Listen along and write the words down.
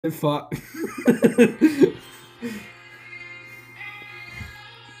Fuck.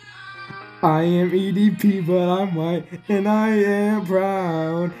 I am EDP, but I'm white, and I am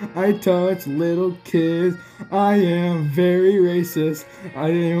proud. I touch little kids. I am very racist. I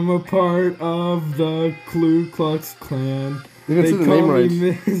am a part of the Ku Klux Klan. You didn't say the name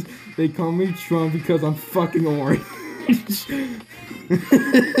right. They call me Trump because I'm fucking orange.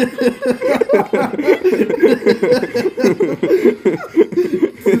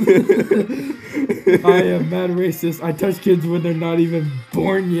 I am mad racist. I touch kids when they're not even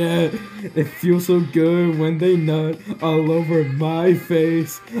born yet. It feels so good when they nut all over my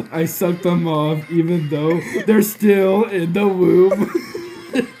face. I suck them off even though they're still in the womb.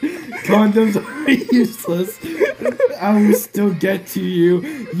 Condoms are useless. I will still get to you.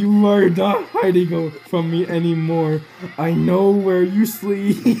 You are not hiding from me anymore. I know where you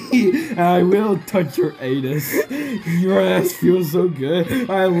sleep. I will touch your anus. Your ass feels so good.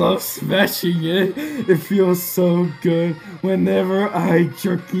 I love smashing it. It feels so good whenever I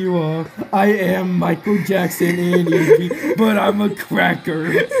jerk you off. I am Michael Jackson and Iggy, but I'm a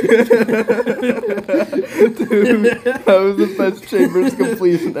cracker. Dude, that was the best Chambers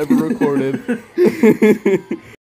completion ever recorded.